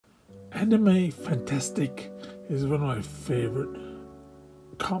Anime Fantastique is one of my favorite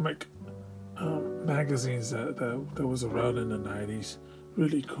comic magazines that was around in the 90s.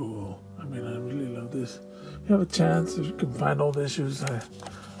 Really cool. I mean, I really love this. If you have a chance, if you can find old issues,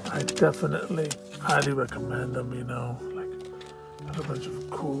 I definitely highly recommend them, you know. Like, I have a bunch of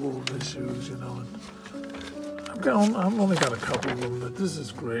cool old issues, you know. And I've only got a couple of them, but this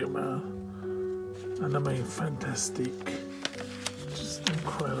is great, man. Anime Fantastique. Just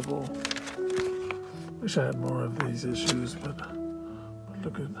incredible. Wish I had more of these issues, but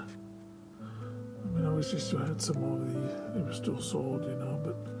look at. I mean, I wish I still had some more of these. They were still sold, you know,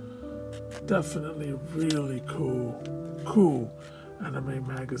 but definitely really cool anime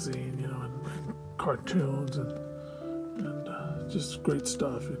magazine, you know, and cartoons and just great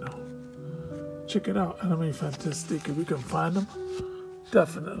stuff, you know. Check it out, Anime Fantastique. If you can find them,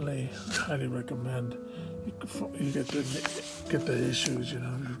 definitely highly recommend. You get the issues, you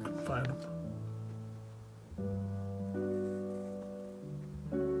know, you can find them.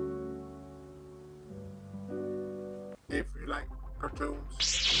 If you like cartoons,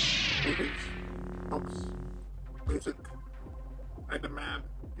 movies, books, music, I demand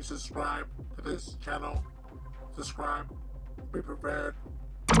you subscribe to this channel. Subscribe, be prepared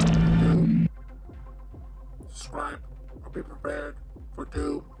for doom. Subscribe or be prepared for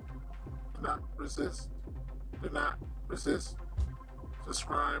doom. Do not resist. Do not resist.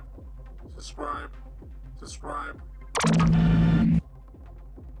 Subscribe, subscribe, subscribe.